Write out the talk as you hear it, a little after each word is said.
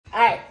All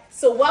right,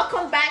 so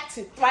welcome back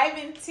to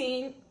Thriving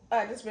Teen.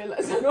 I just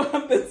realized I don't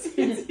have the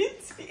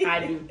TTT.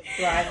 I do.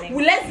 Thriving.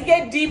 Well, let's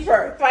get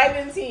deeper.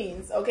 Thriving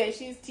Teens. Okay,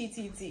 she's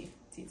TTT.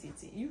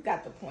 TTT. You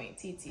got the point.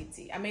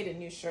 TTT. I made a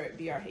new shirt.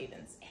 BR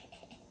Havens.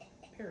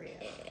 Period.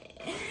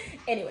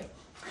 Anyway,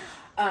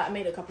 I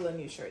made a couple of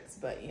new shirts,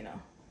 but you know,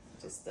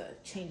 just to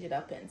change it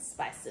up and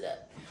spice it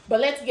up. But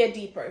let's get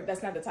deeper.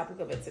 That's not the topic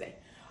of it today.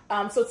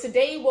 So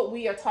today, what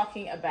we are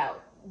talking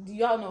about. Do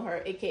y'all know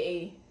her?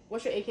 AKA.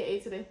 What's your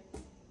AKA today?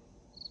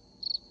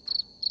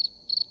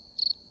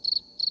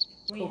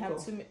 We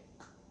have two.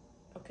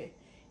 Okay,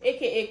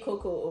 AKA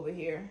Coco over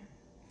here.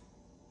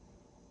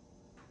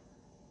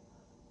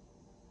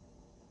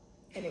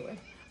 Anyway,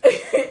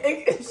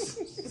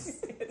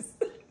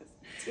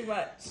 too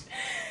much.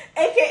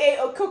 AKA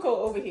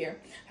Coco over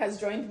here has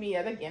joined me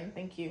yet again.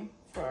 Thank you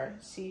for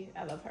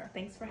I love her.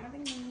 Thanks for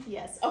having me.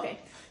 Yes. Okay.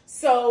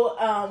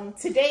 So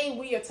today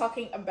we are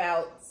talking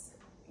about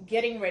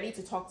getting ready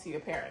to talk to your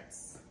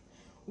parents.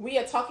 We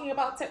are talking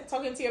about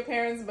talking to your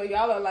parents, but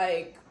y'all are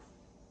like,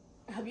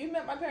 have you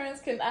met my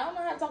parents? I don't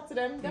know how to talk to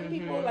them. Them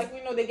people, like,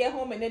 you know, they get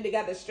home and then they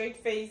got a straight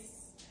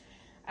face.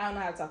 I don't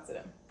know how to talk to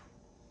them.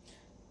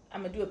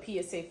 I'm going to do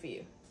a PSA for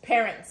you.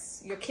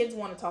 Parents, your kids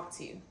want to talk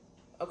to you.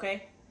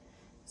 Okay?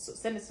 So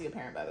send this to your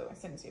parent, by the way.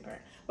 Send this to your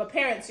parent. But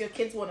parents, your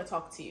kids want to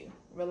talk to you.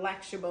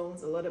 Relax your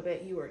bones a little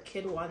bit. You were a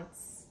kid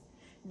once.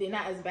 They're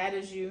not as bad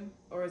as you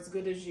or as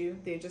good as you.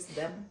 They're just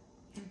them.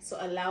 So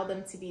allow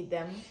them to be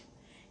them.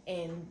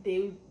 And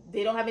they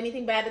don't have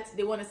anything bad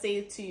they want to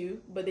say to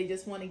you, but they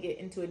just want to get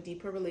into a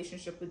deeper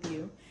relationship with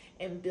you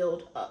and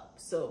build up.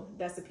 So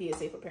that's a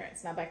PSA for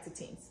parents. Now back to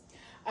teens.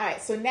 All right,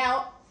 so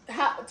now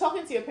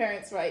talking to your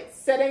parents, right?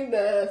 Setting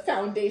the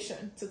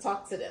foundation to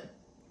talk to them.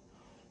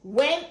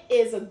 When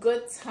is a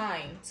good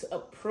time to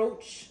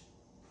approach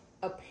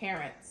a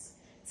parent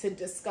to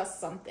discuss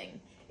something?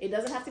 It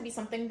doesn't have to be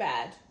something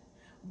bad,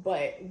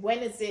 but when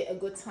is it a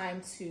good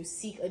time to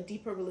seek a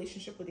deeper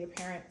relationship with your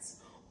parents?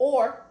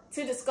 Or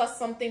to discuss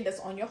something that's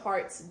on your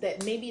heart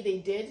that maybe they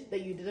did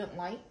that you didn't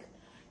like,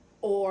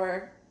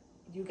 or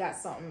you got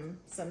some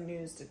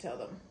news to tell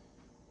them.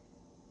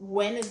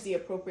 When is the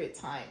appropriate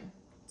time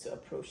to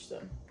approach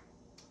them?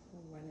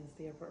 When is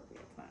the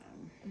appropriate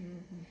time?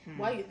 Mm-hmm.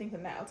 Why are you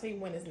thinking that? I'll tell you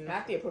when is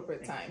not the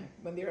appropriate time.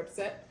 When they're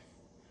upset,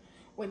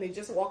 when they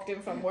just walked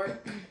in from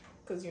work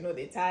because you know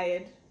they're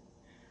tired,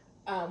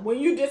 when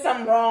you did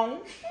something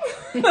wrong.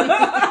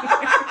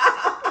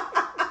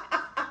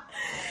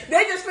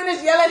 They just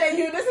finished yelling at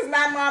you. This is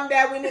not mom,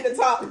 dad. We need to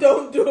talk.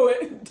 Don't do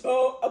it.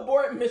 Don't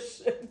abort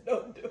mission.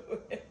 Don't do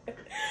it.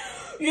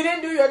 You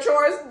didn't do your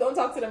chores. Don't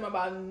talk to them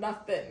about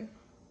nothing.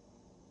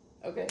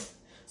 Okay.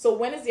 So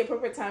when is the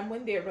appropriate time?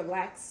 When they're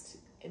relaxed.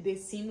 They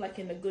seem like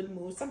in a good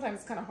mood. Sometimes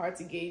it's kind of hard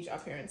to gauge our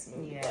parents'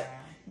 mood. Yeah. But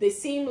they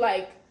seem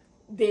like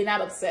they're not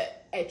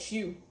upset at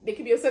you. They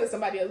could be upset at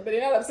somebody else, but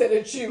they're not upset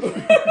at you.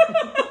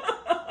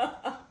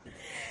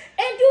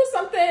 And do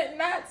something,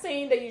 not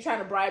saying that you're trying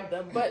to bribe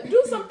them, but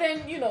do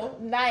something, you know,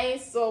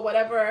 nice or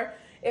whatever.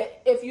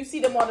 If you see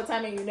them all the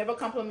time and you never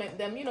compliment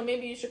them, you know,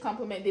 maybe you should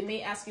compliment. They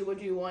may ask you, what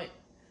do you want?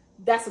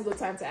 That's a good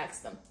time to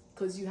ask them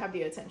because you have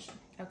their attention.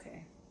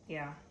 Okay.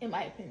 Yeah. In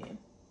my opinion.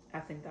 I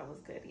think that was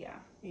good. Yeah.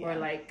 Or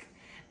like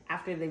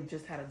after they've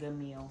just had a good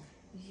meal.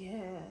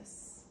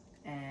 Yes.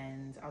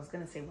 And I was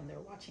going to say when they're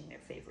watching their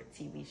favorite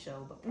TV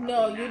show, but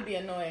no, not. You'd be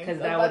annoying. Because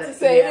that would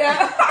say,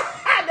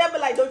 they'd be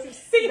like, don't you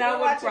see that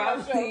would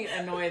probably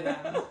annoy them.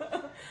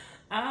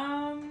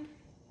 I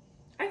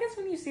guess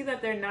when you see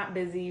that they're not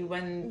busy,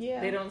 when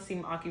they don't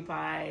seem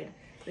occupied.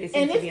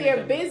 And if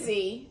they're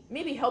busy,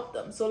 maybe help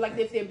them. So like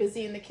if they're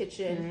busy in the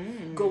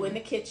kitchen, go in the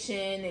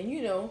kitchen and,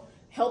 you know,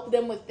 help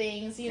them with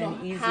things, you know,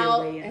 you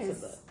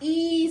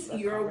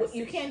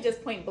can't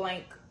just point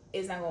blank.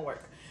 It's not going to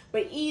work.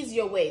 But ease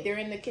your way. They're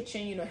in the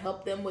kitchen, you know,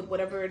 help them with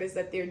whatever it is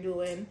that they're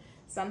doing.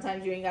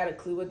 Sometimes you ain't got a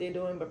clue what they're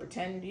doing, but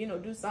pretend, you know,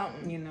 do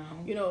something.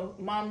 You know,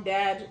 mom,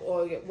 dad,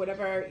 or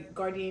whatever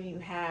guardian you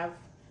have,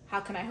 how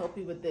can I help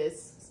you with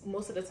this?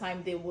 Most of the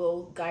time, they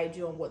will guide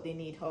you on what they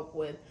need help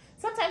with.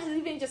 Sometimes it's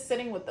even just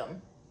sitting with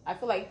them. I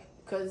feel like,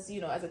 because,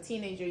 you know, as a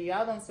teenager,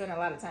 y'all don't spend a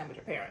lot of time with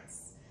your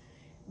parents.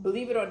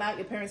 Believe it or not,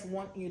 your parents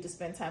want you to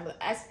spend time with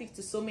them. I speak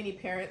to so many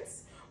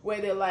parents where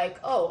they're like,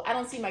 oh, I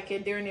don't see my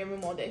kid. They're in their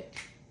room all day.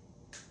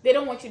 They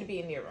don't want you to be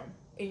in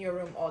your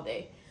room all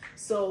day.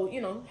 So, you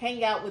know,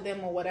 hang out with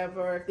them or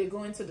whatever. If they're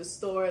going to the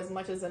store, as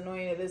much as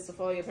annoying it is to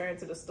follow your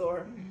parents to the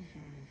store,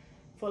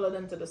 follow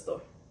them to the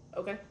store.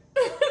 Okay?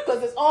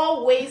 Because there's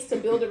all ways to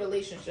build a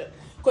relationship.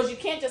 Because you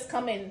can't just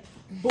come in,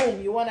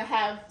 boom, you want to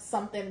have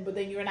something, but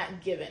then you're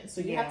not given.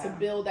 So you have to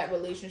build that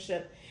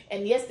relationship.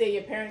 And yes, they're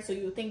your parents, so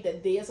you would think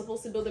that they are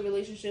supposed to build a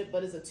relationship,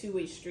 but it's a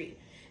two-way street.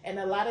 And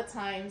a lot of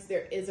times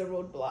there is a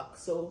roadblock.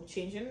 So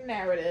changing the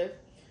narrative,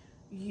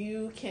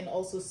 you can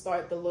also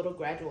start the little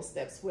gradual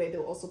steps where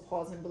they'll also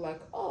pause and be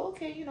like, oh,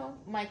 okay, you know,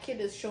 my kid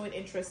is showing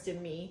interest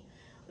in me.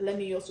 Let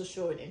me also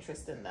show an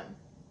interest in them.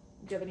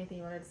 Do you have anything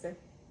you wanted to say?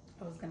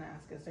 I was going to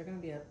ask, is there going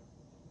to be a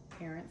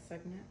parent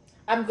segment?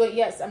 I'm going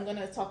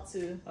to talk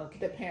to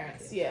the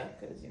parents. Okay. Yeah,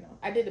 because, you know,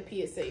 I did a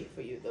PSA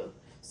for you, though.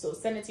 So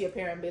send it to your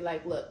parent and be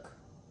like, look,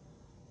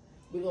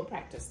 we're going to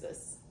practice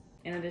this.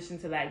 In addition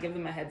to that, give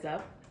them a heads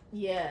up.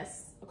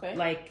 Yes. Okay.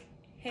 Like,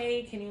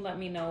 hey, can you let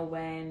me know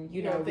when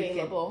you're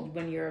available?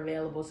 When you're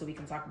available so we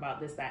can talk about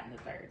this, that, and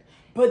the third.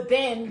 But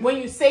then when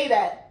you say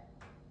that,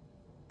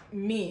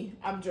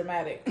 I'm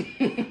dramatic.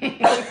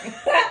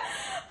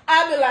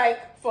 I'll be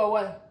like, for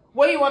what?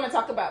 What do you want to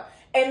talk about?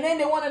 And then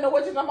they want to know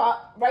what you're talking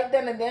about right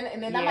then and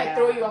then that might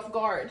throw you off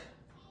guard.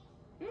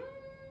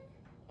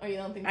 Or you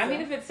don't think so? I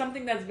mean, if it's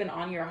something that's been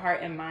on your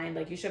heart and mind,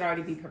 like, you should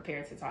already be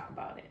prepared to talk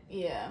about it.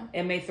 Yeah.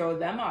 It may throw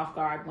them off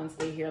guard once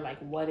they hear, like,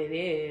 what it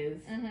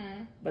is.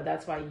 Mm-hmm. But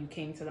that's why you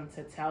came to them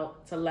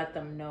to let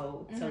them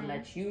know, to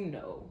let you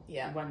know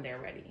when they're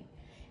ready.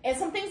 And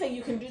some things that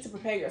you can do to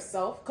prepare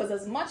yourself, because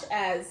as much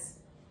as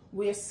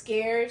we're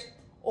scared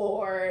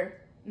or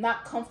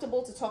not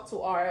comfortable to talk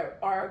to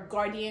our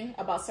guardian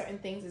about certain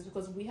things, is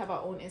because we have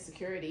our own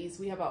insecurities,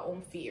 we have our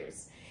own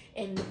fears,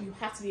 and you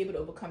have to be able to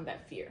overcome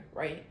that fear,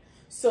 right?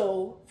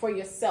 So for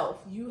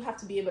yourself, you have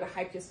to be able to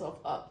hype yourself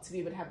up to be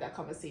able to have that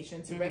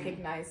conversation, to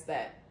recognize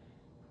that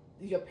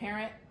your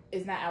parent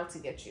is not out to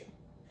get you.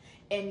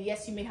 And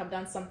yes, you may have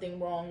done something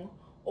wrong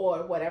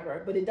or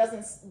whatever, but it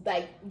doesn't,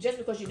 like, just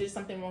because you did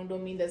something wrong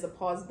don't mean there's a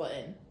pause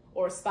button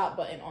or a stop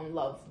button on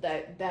love.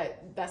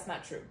 That's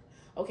not true.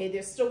 Okay,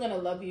 they're still gonna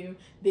love you.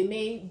 They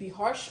may be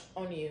harsh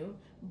on you,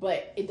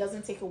 but it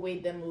doesn't take away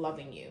them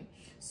loving you.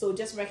 So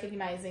just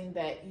recognizing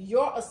that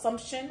your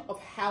assumption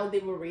of how they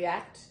will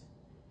react,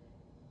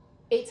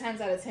 8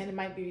 times out of 10 it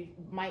might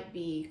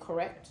be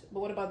correct, but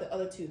what about the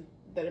other 2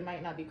 that it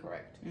might not be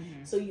correct?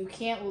 So you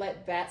can't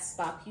let that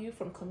stop you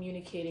from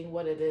communicating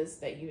what it is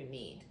that you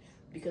need,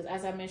 because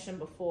as I mentioned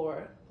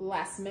before,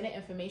 last minute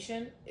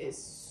information is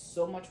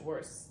so much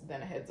worse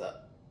than a heads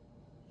up.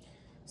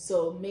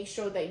 So make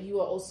sure that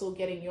you are also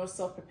getting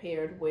yourself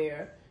prepared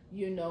where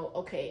you know,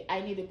 okay,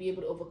 I need to be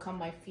able to overcome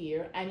my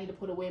fear. I need to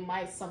put away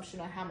my assumption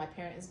on how my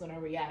parent is going to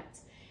react.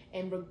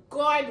 And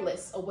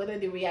regardless of whether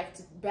they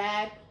react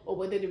bad or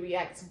whether they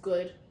react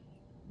good,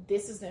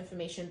 this is the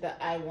information that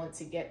I want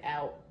to get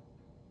out.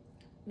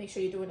 Make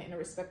sure you're doing it in a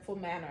respectful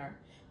manner.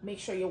 Make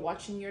sure you're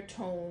watching your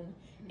tone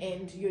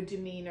and your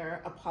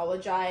demeanor.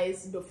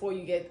 Apologize before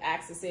you get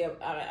asked to say,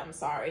 I'm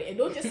sorry. And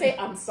don't just say,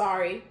 I'm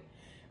sorry,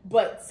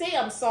 but say,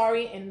 I'm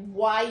sorry and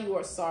why you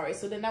are sorry.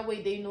 So then that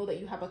way they know that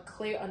you have a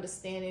clear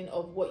understanding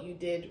of what you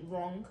did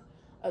wrong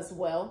as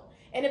well.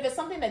 And if it's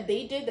something that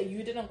they did that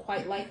you didn't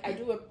quite like, I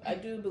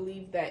do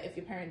believe that if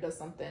your parent does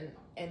something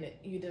and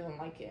you didn't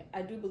like it,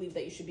 I do believe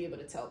that you should be able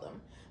to tell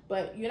them.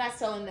 But you're not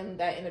telling them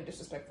that in a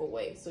disrespectful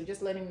way. So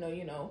just let them know,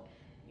 you know,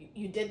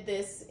 you did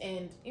this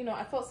and, you know,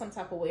 I felt some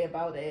type of way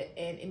about it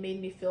and it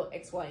made me feel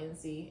X, Y, and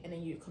Z. And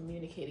then you're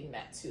communicating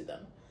that to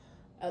them.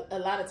 A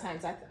lot of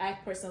times, I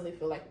personally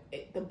feel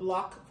like the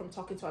block from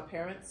talking to our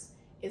parents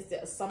is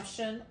the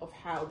assumption of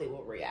how they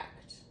will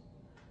react.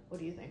 What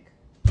do you think?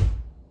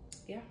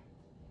 Yeah.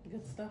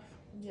 Good stuff.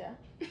 Yeah.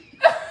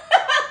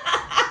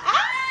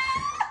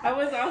 I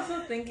was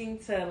also thinking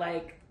to,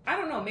 like, I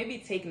don't know, maybe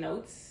take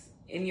notes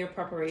in your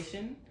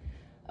preparation.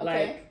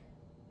 Okay. Like,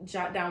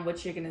 jot down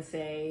what you're going to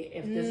say.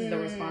 If this is the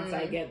response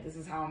I get, this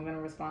is how I'm going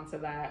to respond to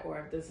that. Or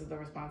if this is the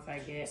response I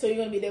get. So you're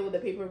going to be there with the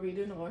paper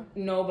reading or?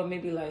 No, but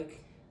maybe,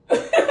 like,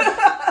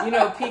 you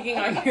know, peeking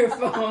on your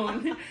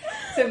phone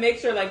to make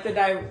sure, like,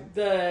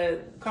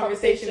 the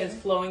conversation is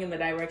flowing in the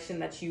direction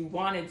that you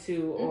wanted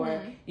to, or,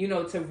 you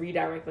know, to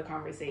redirect the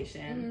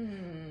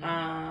conversation.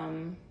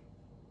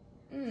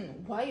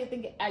 Why are you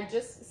thinking?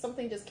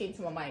 Something just came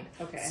to my mind.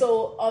 Okay.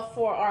 So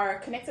for our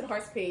Connected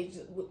Hearts page,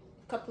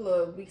 a couple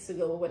of weeks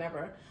ago or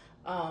whatever,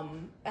 I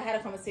had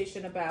a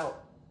conversation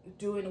about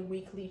doing a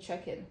weekly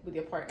check-in with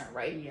your partner,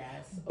 right?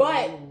 Yes.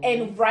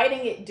 And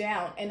writing it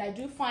down. And I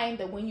do find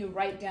that when you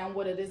write down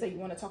what it is that you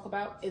want to talk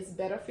about, it's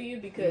better for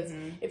you, because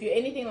if you're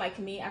anything like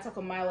me, I talk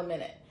a mile a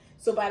minute.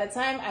 So by the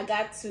time I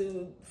got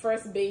to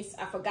first base,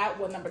 I forgot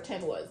what number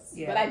 10 was.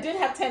 Yeah. But I did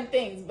have 10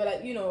 things,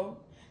 but you know,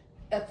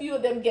 a few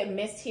of them get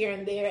missed here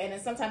and there. And then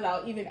sometimes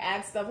I'll even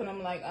add stuff and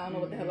I'm like, I don't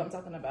know what the hell I'm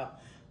talking about.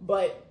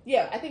 But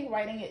yeah, I think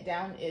writing it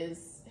down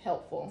is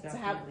helpful. Definitely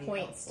to have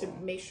points to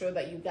make sure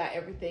that you got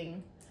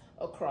everything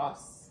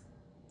across.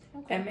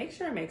 Okay. And make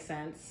sure it makes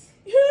sense.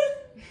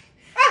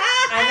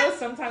 I know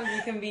sometimes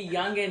we can be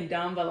young and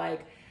dumb, but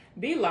like,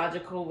 be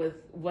logical with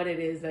what it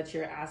is that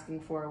you're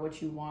asking for,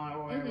 what you want,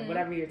 or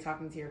whatever you're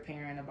talking to your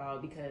parent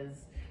about, because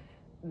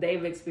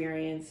they've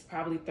experienced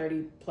probably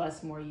 30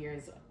 plus more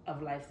years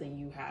of life than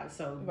you have.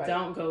 So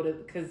don't go to,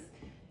 because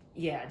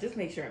just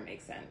make sure it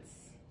makes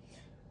sense.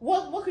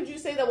 What could you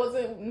say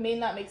that may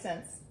not make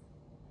sense?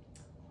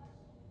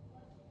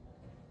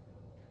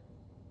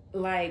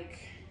 Like,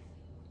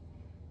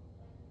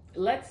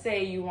 let's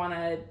say you want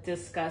to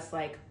discuss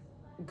like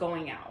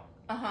going out,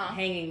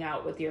 hanging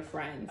out with your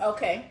friends.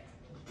 Okay.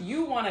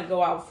 You want to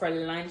go out for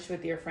lunch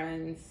with your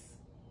friends.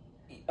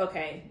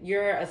 Okay,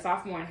 you're a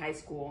sophomore in high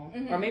school,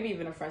 or maybe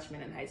even a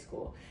freshman in high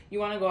school. You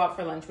want to go out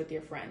for lunch with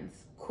your friends.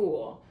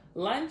 Cool.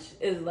 Lunch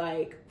is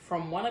like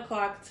from 1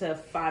 o'clock to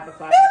 5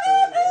 o'clock.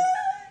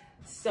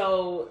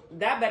 So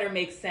that better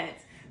make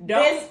sense.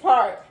 This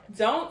part.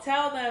 Don't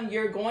tell them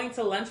you're going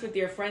to lunch with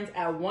your friends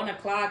at 1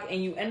 o'clock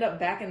and you end up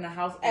back in the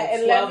house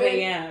at 12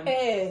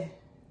 a.m.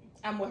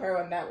 I'm with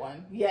her on that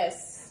one.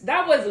 Yes.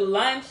 That was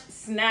lunch,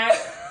 snack,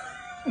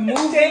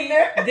 movie,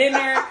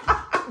 dinner,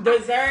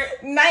 dessert.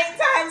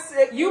 Nighttime.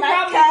 You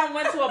probably even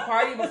went to a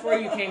party before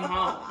you came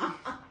home.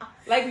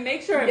 Like,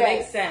 make sure it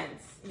makes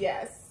sense.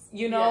 Yes.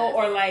 You know,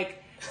 or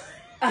like...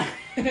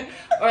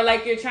 or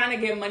like you're trying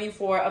to get money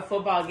for a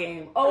football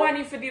game. Oh, I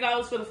need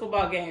 $50 for the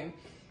football game.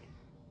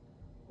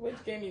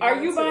 Which game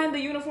are you buying the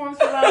uniforms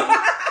for them?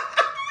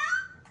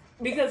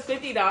 Because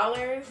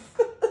 $50?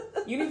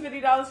 You need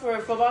 $50 for a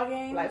football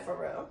game? Like, for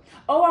real.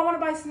 Oh, I want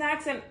to buy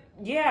snacks and...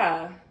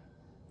 Yeah.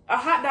 A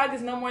hot dog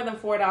is no more than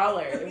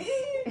 $4.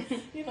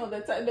 You know,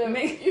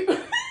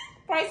 the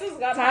prices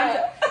got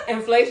high.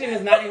 Inflation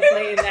is not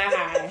inflating that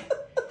high.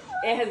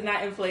 It has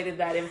not inflated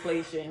that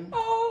inflation.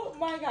 Oh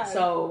my God.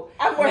 So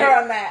I'm with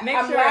her on that. Make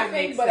I'm sure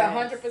laughing, but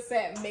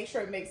 100% make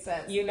sure it makes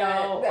sense. You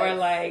know, or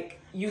like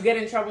you get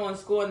in trouble in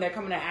school and they're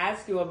coming to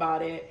ask you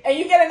about it. And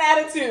you get an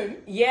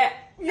attitude. Yeah.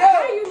 Yo, how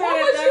are you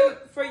mad at them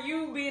for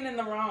you being in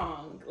the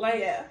wrong? Like,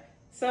 yeah.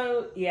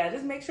 So, yeah,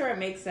 just make sure it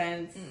makes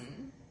sense.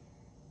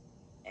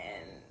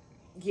 And,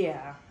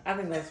 yeah, I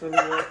think that's really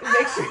good.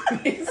 Make sure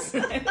it makes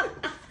sense.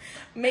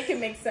 Make it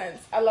make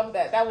sense. I love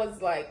that. That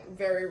was, like,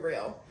 very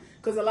real.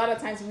 Because a lot of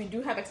times we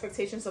do have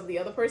expectations of the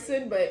other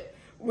person, but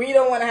we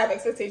don't want to have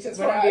expectations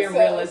for ourselves,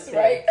 realistic.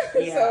 Right?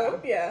 Yeah.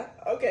 So, yeah,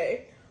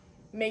 okay.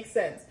 Makes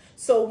sense.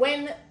 So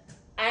when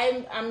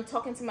I'm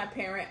talking to my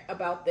parent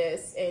about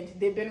this, and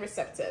they've been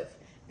receptive.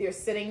 They're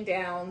sitting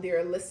down,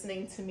 they're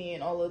listening to me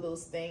and all of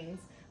those things.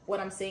 What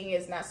I'm saying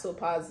is not so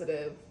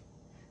positive.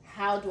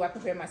 How do I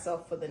prepare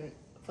myself for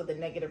the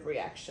negative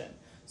reaction?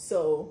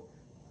 So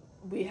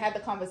we had the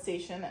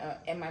conversation,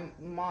 and my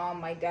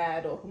mom, my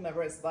dad, or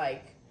whomever is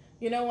like,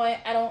 you know what,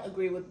 I don't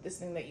agree with this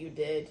thing that you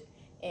did,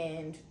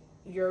 and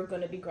you're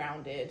going to be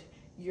grounded.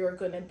 You're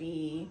going to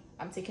be,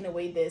 I'm taking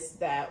away this,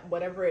 that,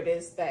 whatever it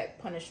is that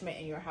punishment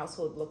in your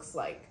household looks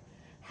like.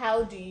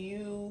 How do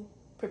you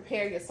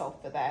prepare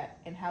yourself for that,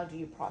 and how do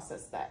you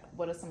process that?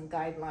 What are some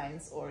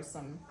guidelines or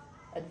some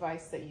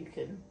advice that you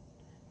can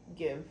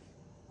give?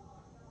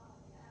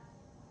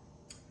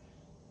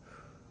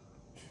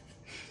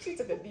 She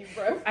took a deep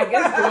breath. I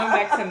guess going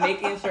back to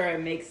making sure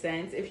it makes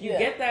sense. If you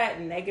get that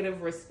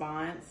negative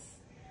response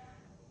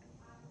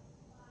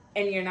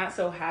and you're not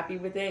so happy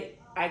with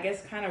it, I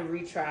guess kind of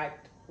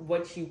retract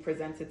what you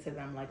presented to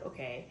them. Like,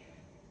 okay,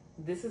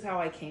 this is how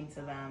I came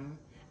to them.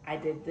 I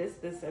did this,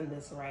 this, and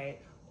this right.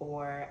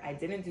 Or I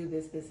didn't do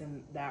this, this,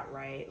 and that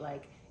right.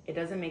 Like, it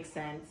doesn't make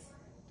sense.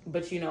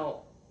 But, you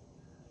know,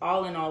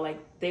 all in all, like,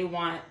 they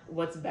want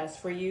what's best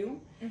for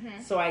you.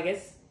 Mm-hmm. So I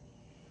guess,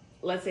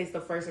 let's say it's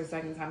the first or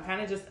second time, kind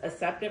of just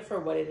accept it for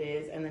what it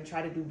is and then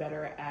try to do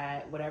better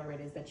at whatever it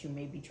is that you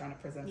may be trying to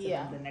present to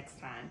them the next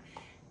time.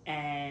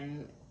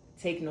 And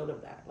take note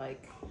of that.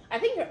 Like, I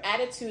think your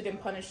attitude in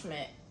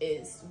punishment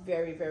is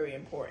very, very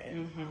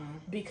important.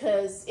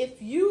 Because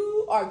if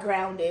you are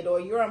grounded or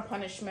you're on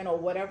punishment or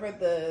whatever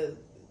the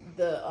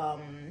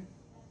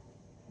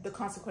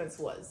consequence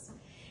was,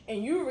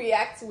 and you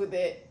react with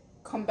it,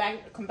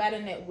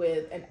 combating it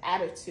with an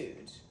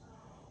attitude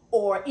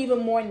or even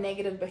more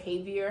negative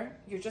behavior,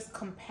 you're just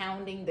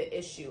compounding the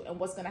issue. And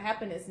what's going to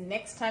happen is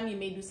next time you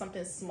may do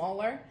something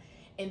smaller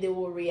and they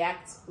will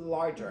react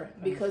larger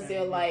because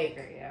they're like,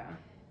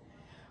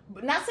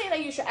 but not saying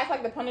that you should act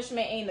like the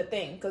punishment ain't a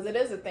thing, because it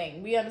is a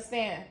thing. We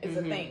understand it's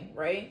a thing,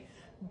 right?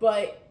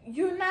 But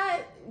you're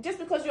not, just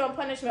because you're on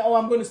punishment, oh,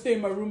 I'm going to stay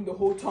in my room the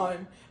whole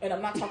time and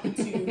I'm not talking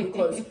to you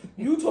because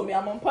you told me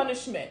I'm on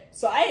punishment,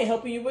 so I ain't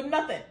helping you with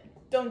nothing.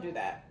 Don't do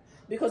that.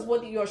 Because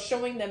what you're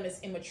showing them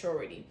is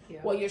immaturity.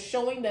 What you're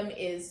showing them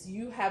is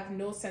you have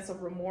no sense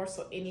of remorse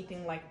or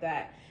anything like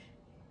that.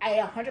 I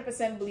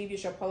 100% believe you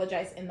should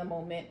apologize in the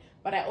moment,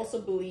 but I also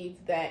believe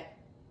that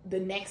the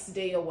next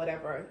day or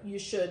whatever, you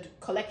should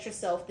collect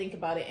yourself, think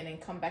about it, and then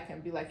come back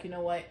and be like, you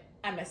know what,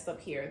 I messed up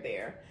here or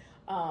there.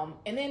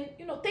 And then,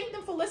 you know, thank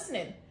them for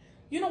listening.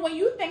 You know, when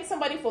you thank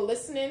somebody for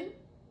listening,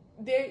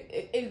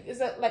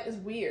 it's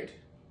weird.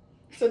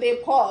 So they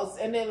pause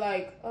and they're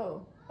like,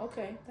 oh,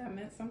 okay. That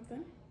meant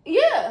something?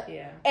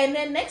 Yeah. And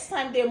then next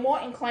time they're more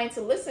inclined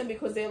to listen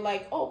because they're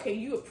like, oh, okay,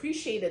 you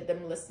appreciated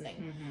them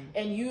listening.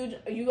 And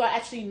you are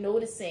actually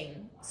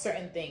noticing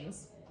certain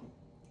things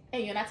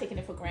and you're not taking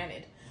it for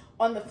granted.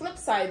 On the flip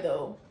side,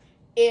 though,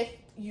 if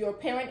your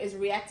parent is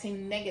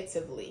reacting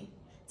negatively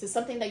to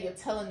something that you're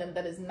telling them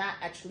that is not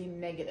actually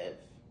negative,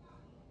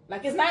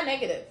 like it's not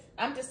negative,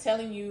 I'm just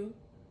telling you,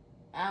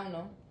 I don't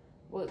know,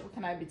 what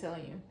can I be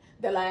telling you?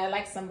 That I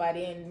like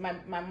somebody and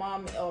my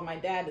mom or my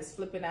dad is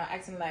flipping out,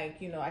 acting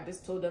like, you know, I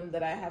just told them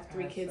that I have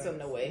 3 kids on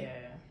the way.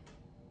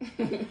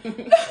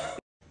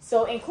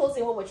 So in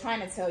closing, what we're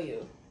trying to tell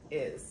you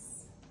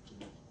is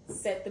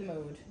set the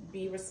mood,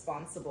 be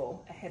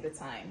responsible ahead of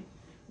time.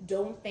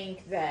 Don't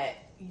think that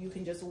you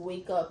can just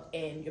wake up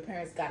and your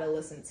parents gotta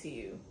listen to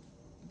you.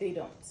 They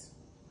don't.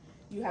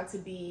 You have to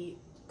be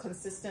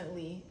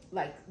consistently,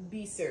 like,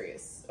 be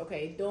serious,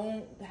 okay?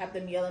 Don't have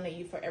them yelling at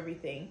you for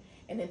everything.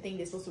 and then think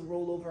they're supposed to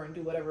roll over and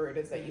do whatever it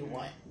is that you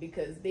want,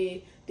 because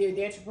they're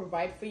there to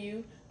provide for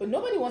you. But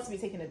nobody wants to be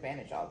taken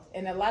advantage of.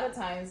 And a lot of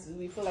times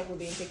we feel like we're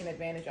being taken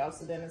advantage of.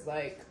 So then it's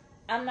like,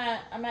 I'm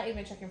not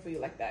even checking for you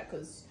like that,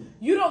 because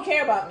you don't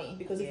care about me.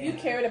 Because if you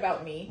cared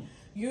about me,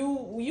 you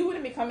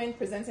wouldn't be coming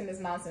presenting this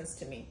nonsense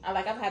to me.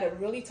 I've had a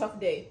really tough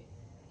day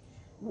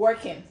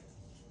working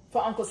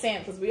for Uncle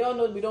Sam, because we all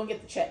know we don't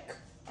get the check.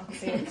 Uncle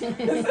Sam.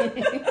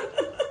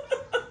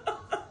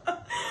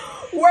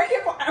 Working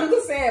for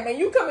Uncle Sam, and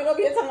you coming over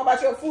here talking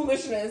about your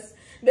foolishness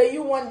that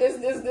you want this.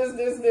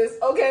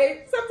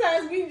 Okay,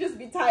 sometimes we just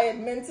be tired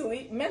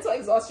mentally. Mental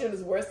exhaustion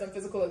is worse than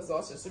physical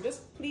exhaustion. So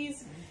just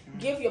please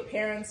give your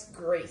parents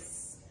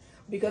grace,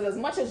 because as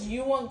much as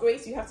you want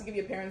grace, you have to give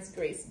your parents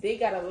grace. They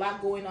got a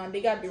lot going on.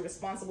 They got to be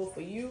responsible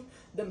for you,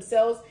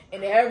 themselves,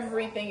 and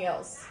everything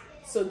else.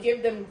 So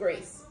give them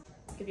grace.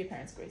 Give your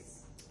parents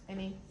grace.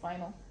 Any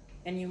final?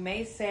 And you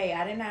may say,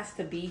 I didn't ask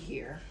to be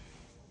here.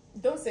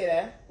 Don't say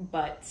that.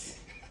 But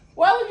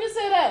why would you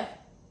say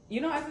that?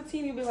 You know, as a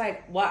teen, you'd be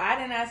like, well, I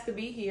didn't ask to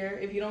be here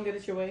if you don't get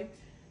it your way.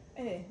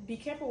 Hey, be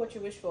careful what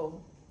you wish for.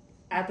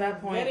 At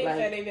that point,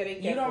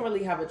 Very you don't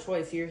really have a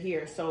choice. You're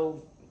here.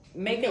 So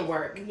make it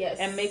work. Yes.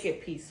 And make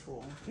it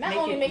peaceful. Not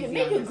only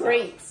make it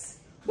great.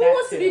 Who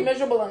wants to be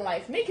miserable in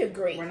life? Make it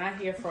great. We're not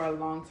here for a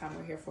long time.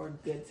 We're here for a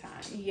good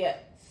time. Yeah.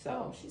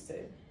 So she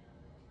said.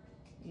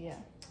 Yeah.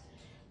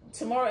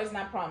 Tomorrow is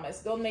not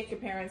promised. Don't make your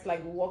parents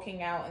like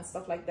walking out and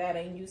stuff like that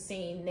and you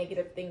saying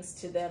negative things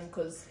to them,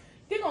 because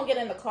they're going to get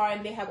in the car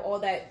and they have all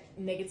that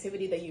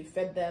negativity that you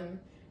fed them.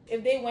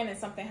 If they went and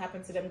something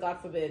happened to them, God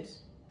forbid,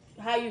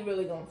 how you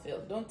really going to feel?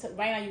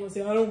 Right now you're going to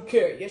say, I don't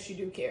care. Yes, you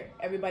do care.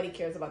 Everybody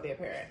cares about their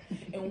parent.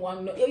 And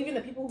even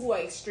the people who are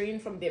extreme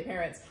from their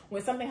parents,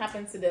 when something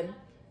happens to them,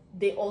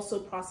 they also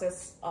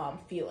process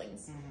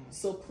feelings.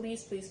 So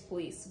please, please,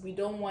 please, we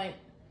don't want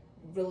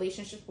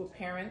relationships with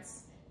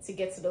parents to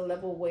get to the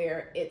level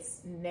where it's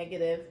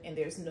negative and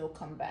there's no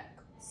comeback.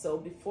 So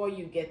before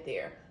you get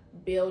there,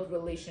 build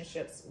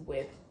relationships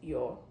with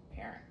your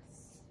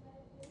parents.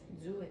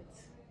 Do it.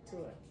 Do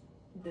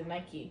it. The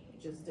Nike,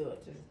 just do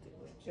it.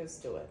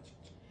 Just do it.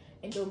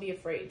 And don't be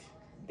afraid.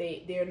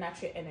 They're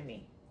not your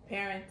enemy.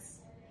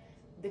 Parents,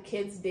 the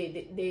kids,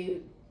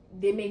 they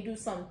may do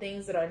some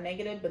things that are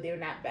negative, but they're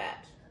not bad.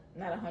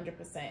 Not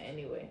 100%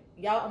 anyway.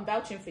 Y'all, I'm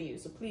vouching for you,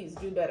 so please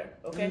do better,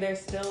 okay? And they're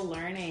still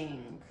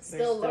learning.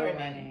 Still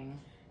learning.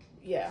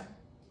 Yeah.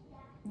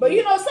 But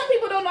you know, some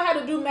people don't know how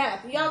to do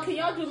math. Can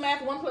y'all do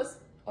math? 1 plus...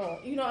 Oh,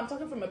 you know, I'm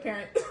talking from a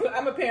parent.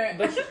 I'm a parent.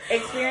 But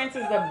experience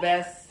is the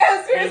best.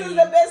 Experience is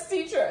the best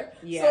teacher.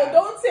 Yeah. So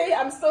don't say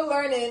I'm still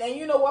learning and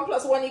you know 1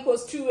 plus 1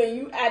 equals 2 and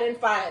you add in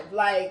 5.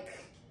 Like,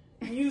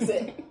 use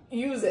it.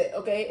 Use it,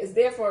 okay? It's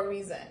there for a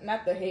reason.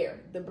 Not the hair,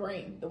 the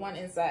brain, the one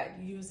inside.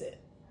 Use it.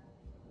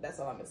 That's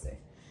all I'm going to say.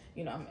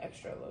 You know, I'm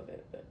extra a little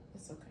bit, but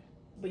it's okay.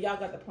 But y'all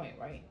got the point,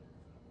 right?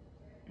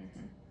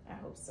 I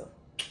hope so.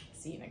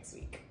 See you next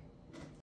week.